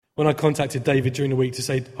When I contacted David during the week to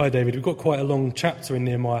say, hi David, we've got quite a long chapter in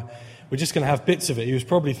Nehemiah, we're just going to have bits of it, he was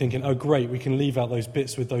probably thinking, oh great, we can leave out those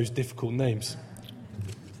bits with those difficult names.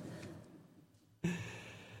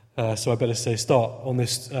 So I better start on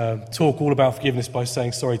this talk all about forgiveness by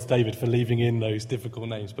saying sorry to David for leaving in those difficult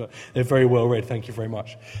names, but they're very well read, thank you very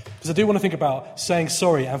much. Because I do want to think about saying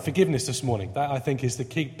sorry and forgiveness this morning. That, I think, is the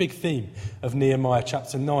big theme of Nehemiah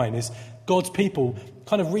chapter 9, is God's people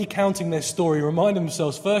kind of recounting their story, reminding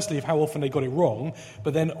themselves firstly of how often they got it wrong,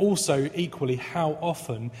 but then also equally how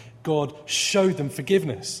often God showed them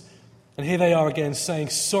forgiveness. And here they are again saying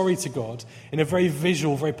sorry to God in a very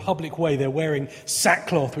visual, very public way. They're wearing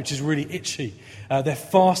sackcloth, which is really itchy. They're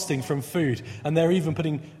fasting from food. And they're even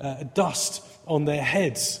putting dust on their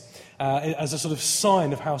heads as a sort of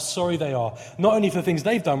sign of how sorry they are. Not only for the things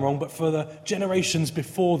they've done wrong, but for the generations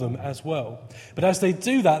before them as well. But as they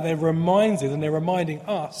do that, they're reminded, and they're reminding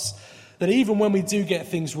us, that even when we do get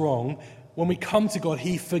things wrong, when we come to God,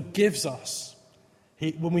 He forgives us.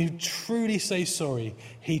 When we truly say sorry,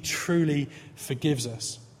 He truly forgives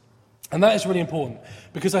us. And that is really important,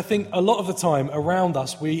 because I think a lot of the time around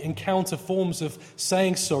us we encounter forms of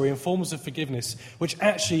saying sorry and forms of forgiveness which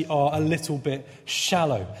actually are a little bit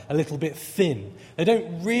shallow, a little bit thin. They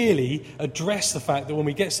don't really address the fact that when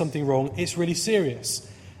we get something wrong, it's really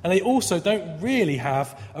serious. And they also don't really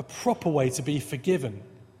have a proper way to be forgiven.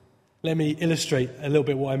 Let me illustrate a little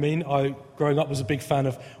bit what I mean. I, growing up, was a big fan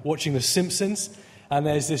of watching The Simpsons. And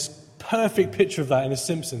there's this perfect picture of that in The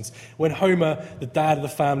Simpsons, when Homer, the dad of the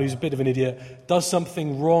family, who's a bit of an idiot, does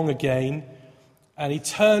something wrong again, and he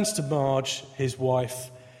turns to Marge, his wife,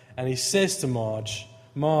 and he says to Marge,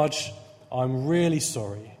 Marge, I'm really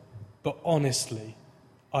sorry, but honestly,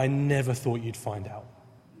 I never thought you'd find out.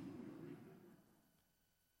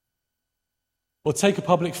 Or take a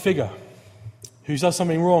public figure who does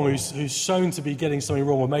something wrong, who's shown to be getting something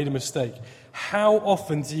wrong or made a mistake. How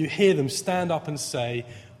often do you hear them stand up and say,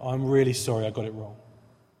 I'm really sorry, I got it wrong?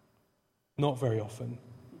 Not very often.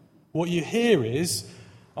 What you hear is,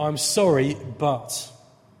 I'm sorry, but.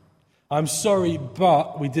 I'm sorry,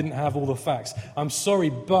 but we didn't have all the facts. I'm sorry,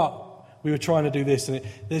 but we were trying to do this. And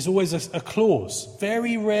there's always a clause.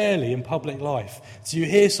 Very rarely in public life do you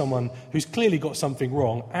hear someone who's clearly got something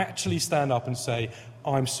wrong actually stand up and say,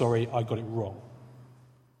 I'm sorry, I got it wrong.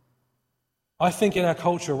 I think in our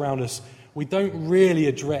culture around us, we don't really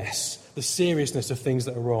address the seriousness of things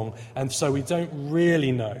that are wrong, and so we don't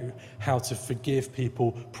really know how to forgive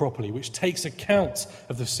people properly, which takes account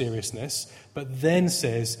of the seriousness, but then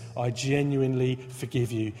says, I genuinely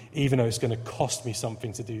forgive you, even though it's going to cost me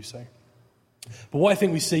something to do so. But what I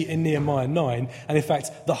think we see in Nehemiah 9, and in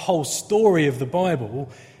fact the whole story of the Bible,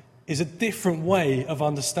 is a different way of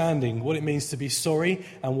understanding what it means to be sorry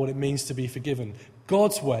and what it means to be forgiven.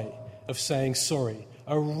 God's way of saying sorry,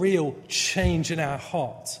 a real change in our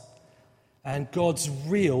heart, and God's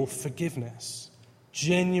real forgiveness,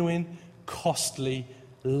 genuine, costly,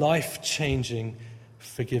 life-changing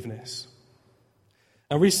forgiveness.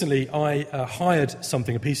 Now recently I hired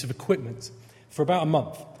a piece of equipment, for about a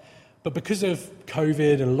month. But because of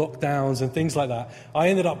COVID and lockdowns and things like that, I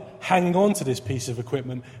ended up hanging on to this piece of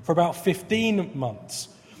equipment for about 15 months.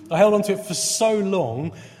 I held on to it for so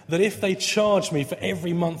long that if they charged me for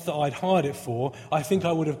every month that I'd hired it for, I think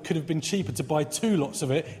could have been cheaper to buy 2 lots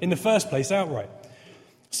of it in the first place outright.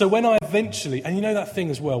 So when I eventually, and you know that thing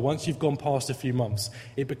as well, once you've gone past a few months,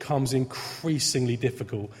 it becomes increasingly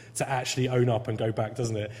difficult to actually own up and go back,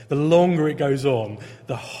 doesn't it? The longer it goes on,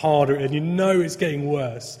 the harder, and you know it's getting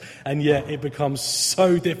worse, and yet it becomes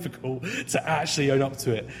so difficult to actually own up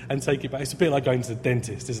to it and take it back. It's a bit like going to the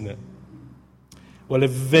dentist, isn't it? Well,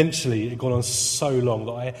 eventually it got on so long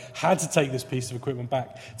that I had to take this piece of equipment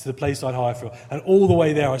back to the place I'd hired for. And all the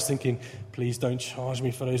way there I was thinking, please don't charge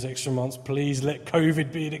me for those extra months. Please let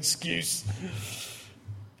COVID be an excuse.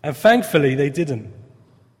 And thankfully they didn't.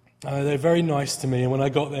 They're very nice to me. And when I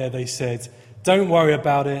got there they said, don't worry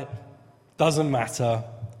about it. Doesn't matter.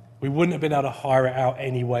 We wouldn't have been able to hire it out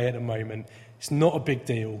anyway at the moment. It's not a big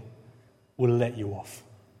deal. We'll let you off.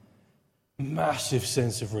 Massive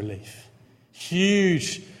sense of relief.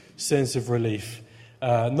 Huge sense of relief,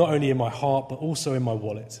 not only in my heart, but also in my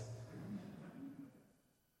wallet.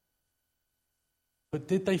 But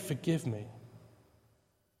did they forgive me?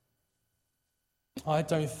 I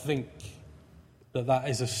don't think that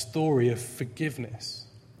is a story of forgiveness.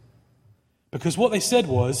 Because what they said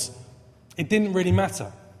was, it didn't really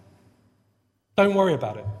matter. Don't worry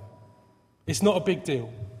about it. It's not a big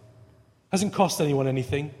deal. It hasn't cost anyone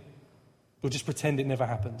anything. We'll just pretend it never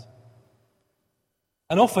happened.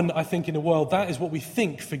 And often, I think, in the world, that is what we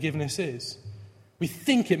think forgiveness is. We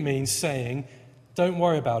think it means saying, Don't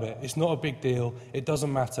worry about it. It's not a big deal. It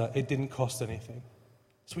doesn't matter. It didn't cost anything.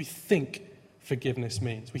 So we think forgiveness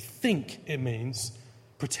means. We think it means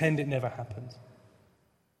pretend it never happened.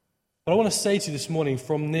 But I want to say to you this morning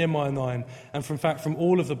from Nehemiah 9 and from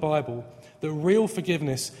all of the Bible that real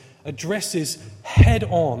forgiveness addresses head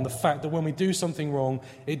on the fact that when we do something wrong,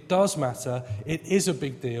 it does matter, it is a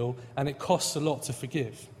big deal, and it costs a lot to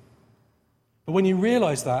forgive. But when you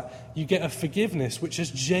realize that, you get a forgiveness which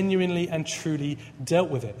has genuinely and truly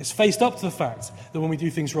dealt with it. It's faced up to the fact that when we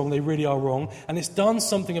do things wrong, they really are wrong, and it's done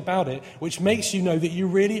something about it which makes you know that you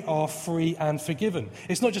really are free and forgiven.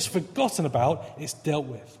 It's not just forgotten about, it's dealt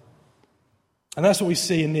with. And that's what we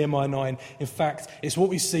see in Nehemiah 9. In fact, it's what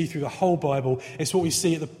we see through the whole Bible. It's what we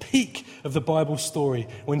see at the peak of the Bible story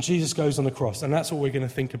when Jesus goes on the cross. And that's what we're going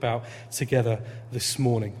to think about together this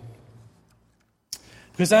morning.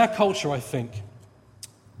 Because our culture, I think,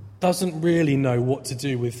 doesn't really know what to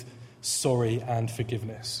do with sorry and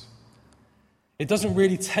forgiveness. It doesn't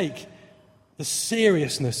really take the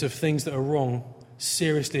seriousness of things that are wrong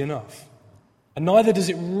seriously enough. And neither does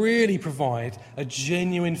it really provide a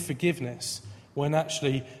genuine forgiveness when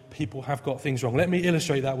actually people have got things wrong. Let me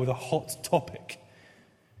illustrate that with a hot topic.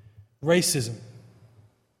 Racism.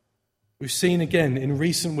 We've seen again in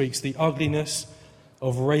recent weeks the ugliness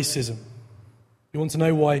of racism. You want to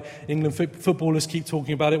know why England footballers keep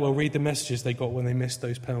talking about it? Well, read the messages they got when they missed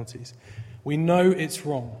those penalties. We know it's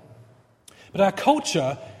wrong. But our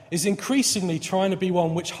culture is increasingly trying to be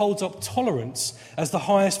one which holds up tolerance as the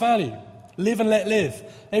highest value. Live and let live.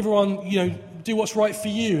 Everyone, do what's right for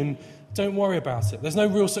you and don't worry about it. There's no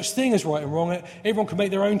real such thing as right and wrong. Everyone can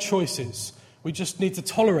make their own choices. We just need to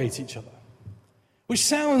tolerate each other. Which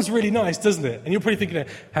sounds really nice, doesn't it? And you're probably thinking,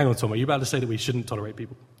 hang on, Tom, are you about to say that we shouldn't tolerate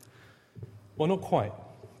people? Well, not quite.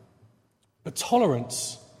 But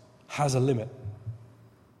tolerance has a limit.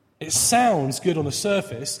 It sounds good on the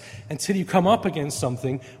surface until you come up against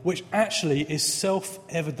something which actually is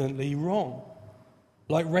self-evidently wrong,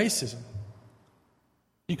 like racism.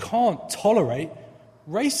 You can't tolerate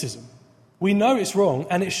racism. We know it's wrong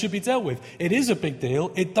and it should be dealt with. It is a big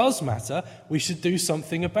deal. It does matter. We should do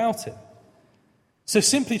something about it. So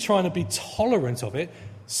simply trying to be tolerant of it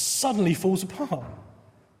suddenly falls apart.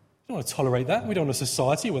 We don't want to tolerate that. We don't want a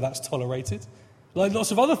society where that's tolerated. Like lots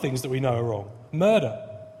of other things that we know are wrong. Murder,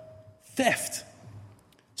 theft,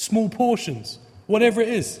 small portions, whatever it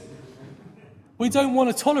is. We don't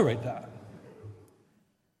want to tolerate that.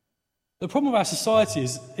 The problem with our society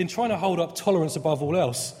is in trying to hold up tolerance above all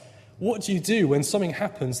else, what do you do when something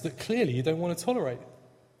happens that clearly you don't want to tolerate?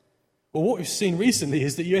 Well, what we've seen recently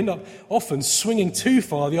is that you end up often swinging too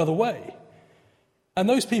far the other way. And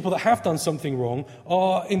those people that have done something wrong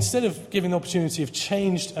are, instead of giving the opportunity of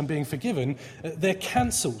changed and being forgiven, they're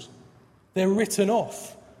cancelled. They're written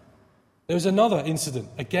off. There was another incident,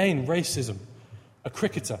 again, racism. A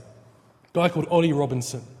cricketer, a guy called Ollie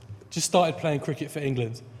Robinson, just started playing cricket for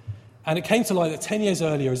England. And it came to light that 10 years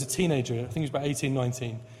earlier, as a teenager, I think he was about 18,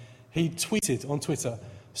 19, he tweeted on Twitter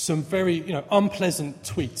some very unpleasant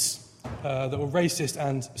tweets that were racist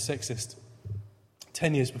and sexist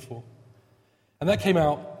 10 years before. And that came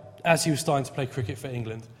out as he was starting to play cricket for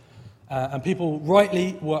England. And people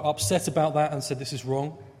rightly were upset about that and said this is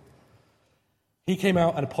wrong. He came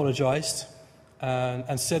out and apologised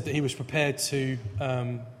and said that he was prepared to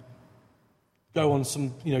go on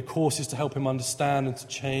some courses to help him understand and to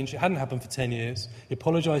change. It hadn't happened for 10 years. He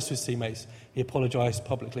apologised to his teammates. He apologised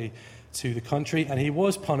publicly to the country, and he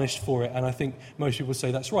was punished for it. And I think most people would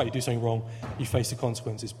say that's right. You do something wrong, you face the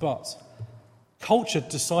consequences. But culture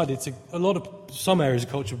decided to, some areas of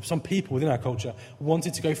culture, some people within our culture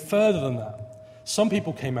wanted to go further than that. Some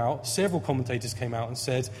people came out, several commentators came out and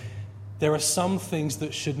said, there are some things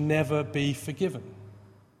that should never be forgiven.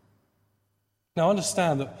 Now, I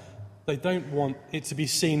understand that they don't want it to be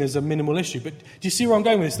seen as a minimal issue. But do you see where I'm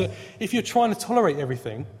going with this? That if you're trying to tolerate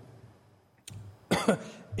everything,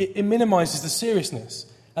 it minimises the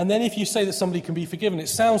seriousness. And then if you say that somebody can be forgiven, it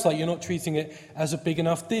sounds like you're not treating it as a big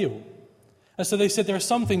enough deal. And so they said there are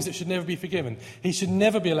some things that should never be forgiven. He should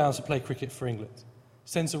never be allowed to play cricket for England.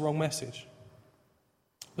 Sends a wrong message.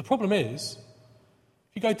 The problem is,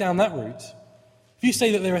 if you go down that route, if you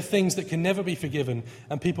say that there are things that can never be forgiven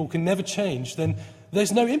and people can never change, then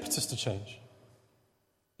there's no impetus to change.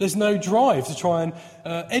 There's no drive to try and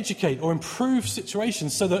educate or improve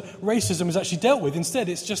situations so that racism is actually dealt with. Instead,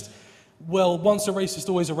 it's just, well, once a racist,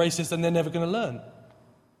 always a racist, and they're never going to learn.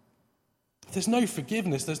 There's no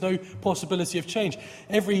forgiveness. There's no possibility of change.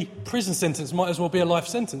 Every prison sentence might as well be a life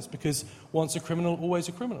sentence because once a criminal, always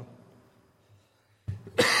a criminal.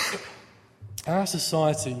 Our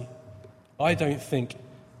society, I don't think,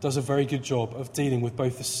 does a very good job of dealing with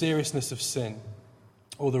both the seriousness of sin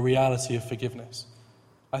or the reality of forgiveness.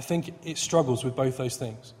 I think it struggles with both those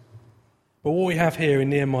things. But what we have here in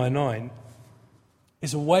Nehemiah 9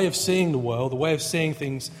 is a way of seeing the world, a way of seeing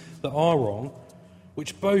things that are wrong,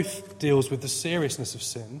 which both deals with the seriousness of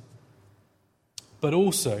sin, but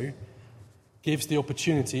also gives the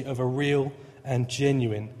opportunity of a real and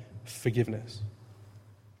genuine forgiveness.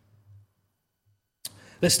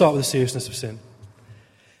 Let's start with the seriousness of sin.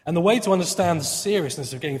 And the way to understand the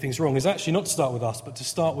seriousness of getting things wrong is actually not to start with us, but to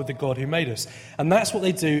start with the God who made us. And that's what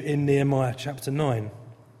they do in Nehemiah chapter 9.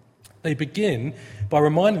 They begin by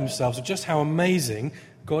reminding themselves of just how amazing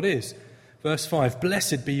God is. Verse 5,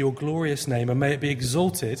 "Blessed be your glorious name, and may it be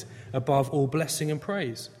exalted above all blessing and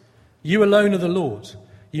praise. You alone are the Lord.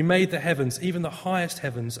 You made the heavens, even the highest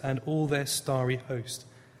heavens, and all their starry host,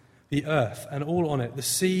 the earth and all on it, the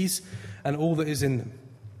seas and all that is in them.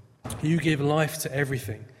 You give life to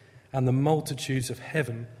everything, and the multitudes of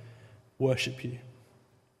heaven worship you."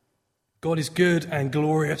 God is good and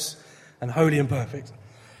glorious and holy and perfect.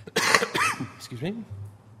 Excuse me.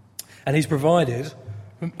 And he's provided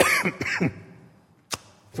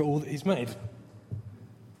for all that he's made.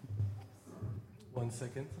 1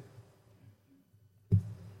 second.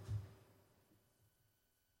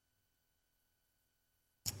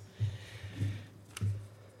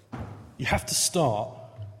 You have to start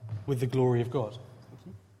with the glory of God.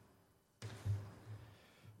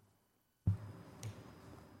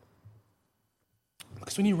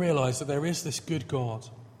 Because when you realise that there is this good God,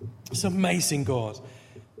 this amazing God,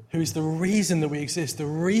 who is the reason that we exist, the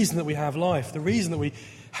reason that we have life, the reason that we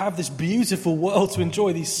have this beautiful world to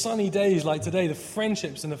enjoy, these sunny days like today, the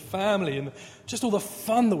friendships and the family and just all the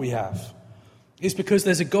fun that we have, is because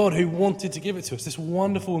there's a God who wanted to give it to us, this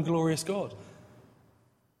wonderful and glorious God.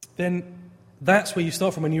 Then that's where you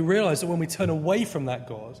start from, and you realise that when we turn away from that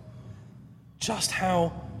God, just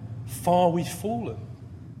how far we've fallen.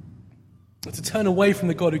 To turn away from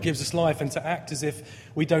the God who gives us life and to act as if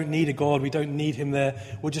we don't need a God, we don't need him there,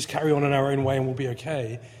 we'll just carry on in our own way and we'll be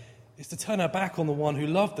okay, is to turn our back on the one who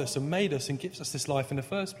loved us and made us and gives us this life in the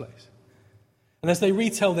first place. And as they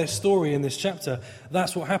retell their story in this chapter,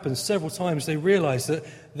 that's what happens. Several times they realise that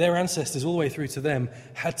their ancestors, all the way through to them,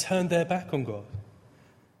 had turned their back on God.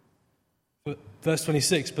 But verse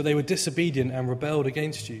 26, "But they were disobedient and rebelled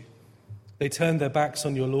against you. They turned their backs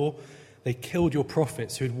on your law. They killed your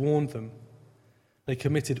prophets who had warned them. They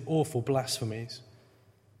committed awful blasphemies."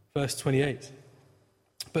 Verse 28,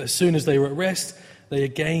 "But as soon as they were at rest, they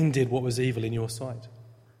again did what was evil in your sight."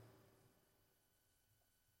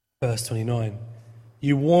 Verse 29,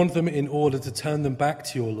 "You warned them in order to turn them back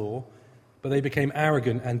to your law, but they became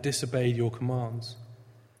arrogant and disobeyed your commands.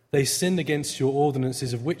 They sinned against your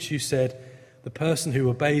ordinances, of which you said, 'The person who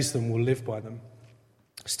obeys them will live by them.'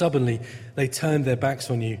 Stubbornly, they turned their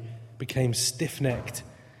backs on you, became stiff-necked,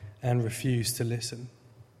 and refused to listen."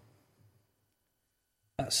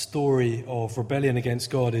 That story of rebellion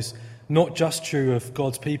against God is not just true of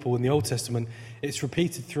God's people in the Old Testament, it's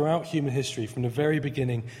repeated throughout human history from the very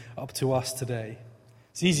beginning up to us today.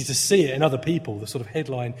 It's easy to see it in other people, the sort of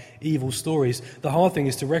headline evil stories. The hard thing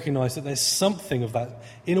is to recognise that there's something of that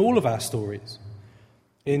in all of our stories.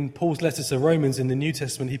 In Paul's letter to Romans in the New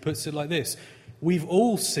Testament, he puts it like this: "We've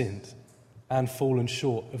all sinned and fallen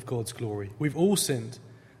short of God's glory." We've all sinned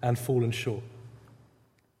and fallen short.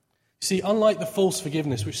 See, unlike the false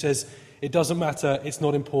forgiveness, which says it doesn't matter, it's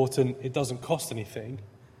not important, it doesn't cost anything,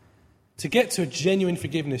 to get to a genuine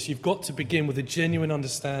forgiveness, you've got to begin with a genuine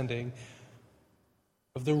understanding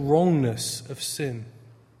of the wrongness of sin.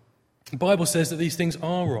 The Bible says that these things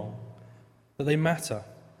are wrong, that they matter,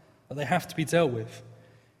 that they have to be dealt with,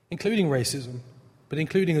 including racism, but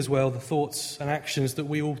including as well the thoughts and actions that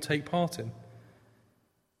we all take part in.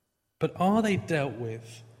 But are they dealt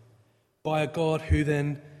with by a God who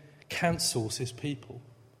then cancels his people,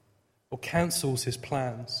 or cancels his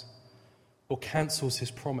plans, or cancels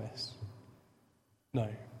his promise? No.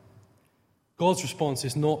 God's response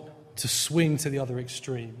is not to swing to the other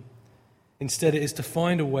extreme. Instead, it is to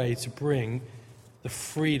find a way to bring the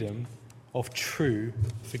freedom of true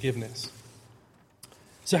forgiveness.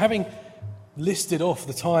 So having listed off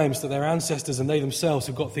the times that their ancestors and they themselves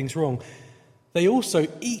have got things wrong, they also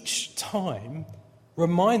each time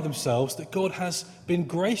remind themselves that God has been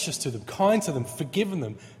gracious to them, kind to them, forgiven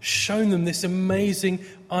them, shown them this amazing,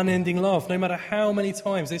 unending love, no matter how many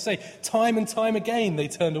times. They say time and time again they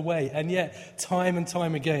turned away, and yet time and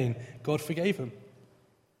time again God forgave them.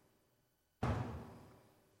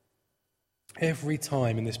 Every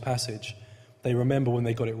time in this passage they remember when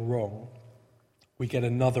they got it wrong, we get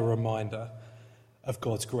another reminder of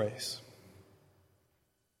God's grace.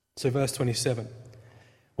 So verse 27,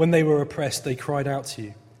 when they were oppressed, they cried out to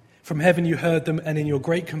you. From heaven you heard them, and in your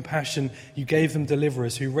great compassion you gave them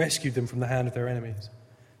deliverers who rescued them from the hand of their enemies.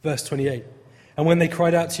 Verse 28, and when they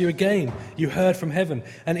cried out to you again, you heard from heaven,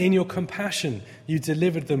 and in your compassion you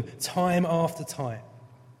delivered them time after time.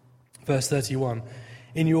 Verse 31,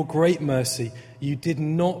 in your great mercy you did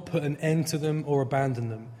not put an end to them or abandon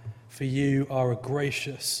them, for you are a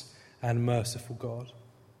gracious and merciful God.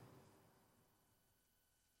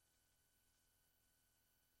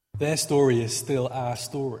 Their story is still our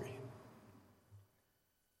story.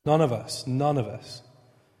 None of us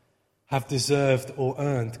have deserved or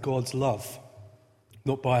earned God's love.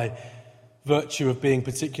 Not by virtue of being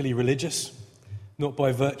particularly religious, not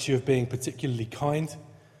by virtue of being particularly kind,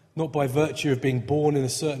 not by virtue of being born in a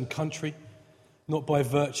certain country, not by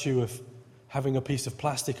virtue of having a piece of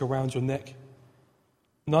plastic around your neck.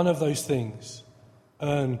 None of those things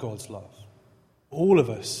earn God's love. All of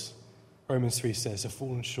us, Romans 3 says, have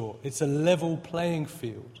fallen short. It's a level playing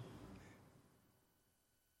field.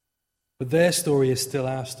 But their story is still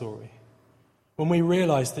our story. When we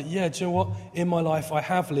realise that, do you know what? In my life I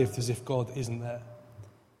have lived as if God isn't there.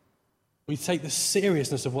 We take the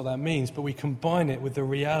seriousness of what that means, but we combine it with the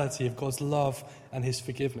reality of God's love and his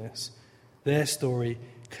forgiveness. Their story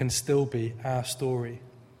can still be our story.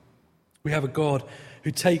 We have a God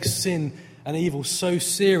who takes sin and evil so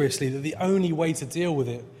seriously that the only way to deal with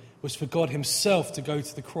it was for God himself to go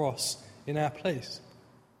to the cross in our place.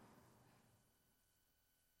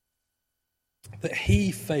 That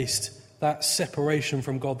he faced that separation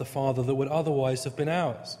from God the Father that would otherwise have been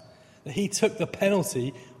ours. That he took the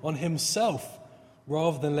penalty on himself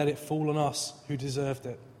rather than let it fall on us who deserved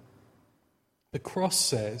it. The cross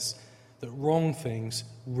says that wrong things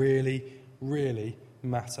really, really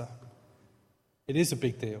matter. It is a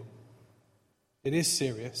big deal. It is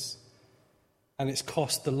serious. And it's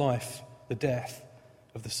cost the life, the death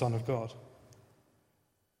of the Son of God.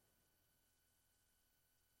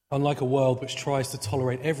 Unlike a world which tries to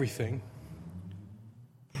tolerate everything,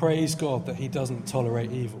 praise God that he doesn't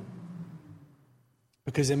tolerate evil.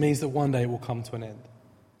 Because it means that one day it will come to an end.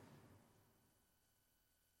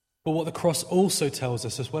 But what the cross also tells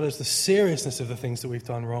us, as well as the seriousness of the things that we've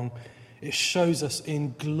done wrong, it shows us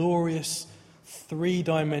in glorious,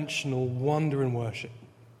 three-dimensional wonder and worship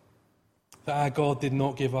that our God did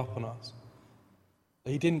not give up on us.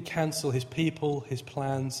 That he didn't cancel his people, his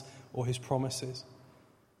plans, or his promises.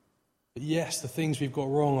 But yes, the things we've got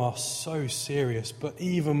wrong are so serious, but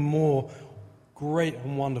even more great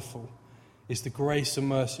and wonderful is the grace and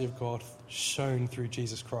mercy of God shown through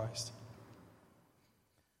Jesus Christ.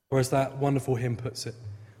 Or as that wonderful hymn puts it,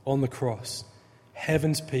 on the cross,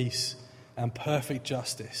 heaven's peace and perfect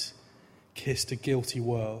justice kissed a guilty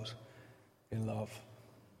world in love.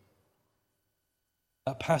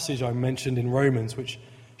 That passage I mentioned in Romans, which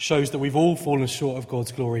shows that we've all fallen short of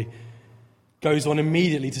God's glory, goes on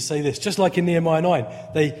immediately to say this. Just like in Nehemiah 9,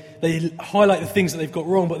 they highlight the things that they've got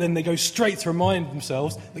wrong, but then they go straight to remind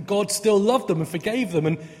themselves that God still loved them and forgave them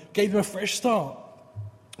and gave them a fresh start.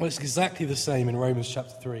 Well, it's exactly the same in Romans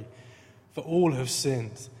chapter 3. For all have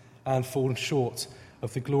sinned and fallen short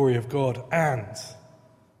of the glory of God and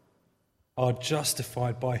are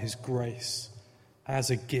justified by his grace as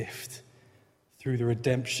a gift through the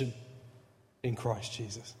redemption in Christ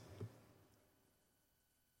Jesus.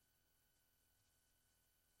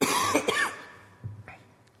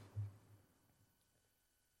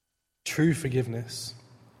 True forgiveness,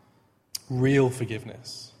 real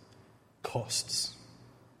forgiveness, costs.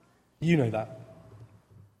 You know that.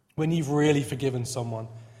 When you've really forgiven someone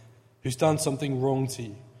who's done something wrong to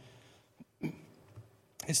you,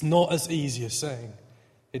 it's not as easy as saying,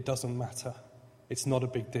 it doesn't matter. It's not a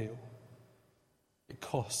big deal. It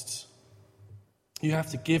costs. You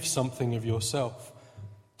have to give something of yourself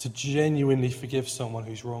to genuinely forgive someone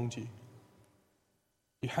who's wronged you.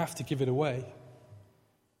 You have to give it away.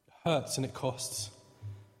 It hurts and it costs.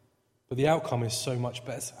 But the outcome is so much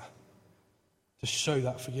better to show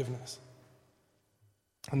that forgiveness.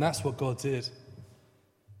 And that's what God did.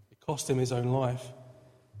 It cost him his own life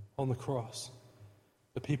on the cross.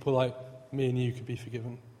 That people like me and you could be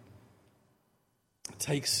forgiven. It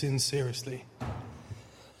takes sin seriously.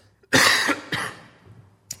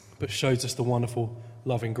 But shows us the wonderful,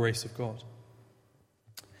 loving grace of God.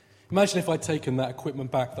 Imagine if I'd taken that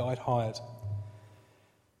equipment back that I'd hired.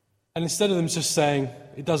 And instead of them just saying,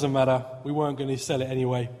 it doesn't matter, we weren't going to sell it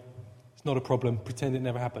anyway, it's not a problem, pretend it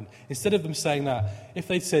never happened. Instead of them saying that, if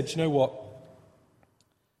they'd said, you know what,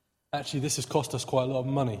 actually this has cost us quite a lot of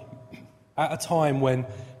money, at a time when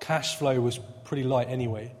cash flow was pretty light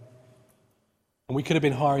anyway, And we could have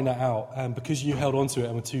been hiring that out, and because you held on to it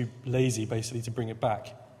and were too lazy, basically, to bring it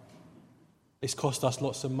back, it's cost us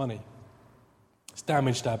lots of money. It's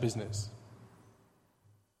damaged our business.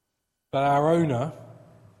 But our owner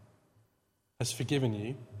has forgiven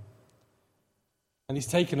you, and he's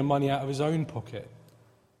taken the money out of his own pocket,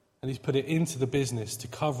 and he's put it into the business to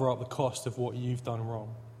cover up the cost of what you've done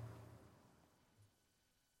wrong.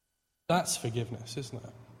 That's forgiveness, isn't it?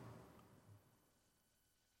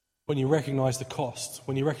 When you recognise the cost,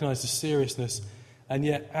 when you recognise the seriousness, and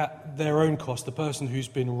yet at their own cost, the person who's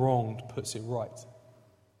been wronged puts it right.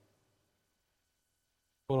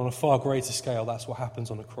 Well, on a far greater scale, that's what happens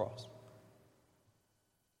on the cross.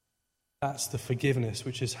 That's the forgiveness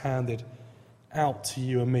which is handed out to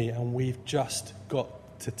you and me, and we've just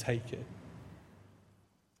got to take it.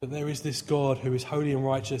 That there is this God who is holy and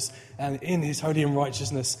righteous, and in his holy and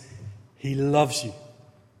righteousness, he loves you.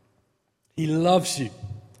 He loves you.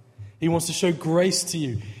 He wants to show grace to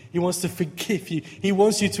you. He wants to forgive you. He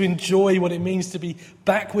wants you to enjoy what it means to be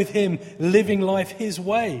back with him, living life his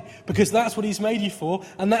way, because that's what he's made you for,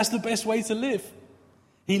 and that's the best way to live.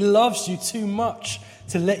 He loves you too much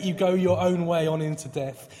to let you go your own way on into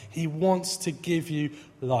death. He wants to give you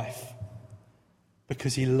life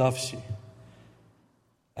because he loves you.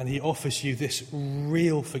 And he offers you this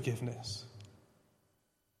real forgiveness.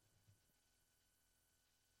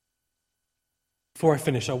 Before I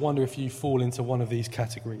finish, I wonder if you fall into one of these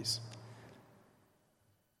categories.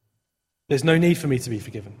 There's no need for me to be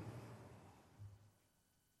forgiven.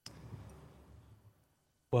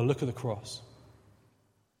 Well, look at the cross.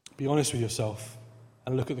 Be honest with yourself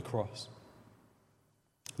and look at the cross.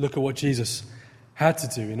 Look at what Jesus had to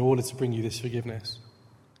do in order to bring you this forgiveness.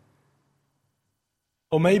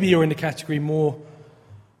 Or maybe you're in the category more,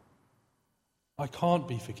 I can't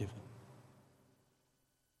be forgiven.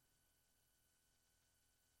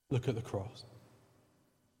 Look at the cross.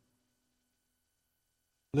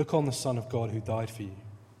 Look on the Son of God who died for you.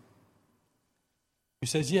 Who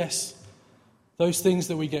says, yes, those things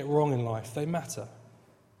that we get wrong in life, they matter.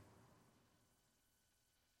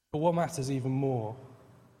 But what matters even more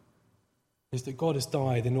is that God has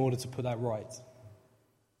died in order to put that right.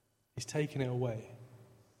 He's taken it away.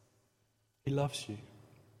 He loves you.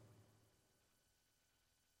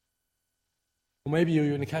 Or maybe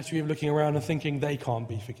you're in a category of looking around and thinking they can't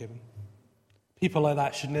be forgiven. People like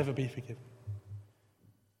that should never be forgiven.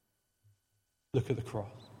 Look at the cross.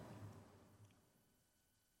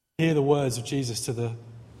 Hear the words of Jesus to the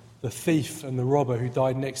thief and the robber who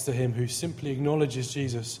died next to him, who simply acknowledges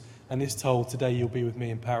Jesus and is told, today you'll be with me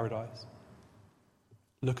in paradise.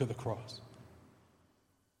 Look at the cross.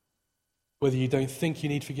 Whether you don't think you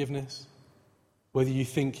need forgiveness, whether you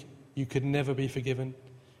think you could never be forgiven,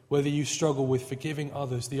 whether you struggle with forgiving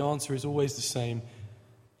others, the answer is always the same.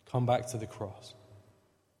 Come back to the cross.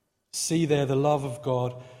 See there the love of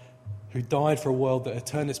God who died for a world that had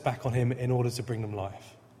turned its back on him in order to bring them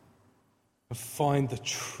life. And find the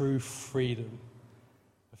true freedom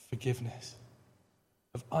of forgiveness,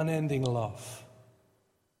 of unending love,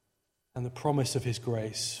 and the promise of his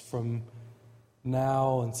grace from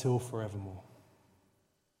now until forevermore.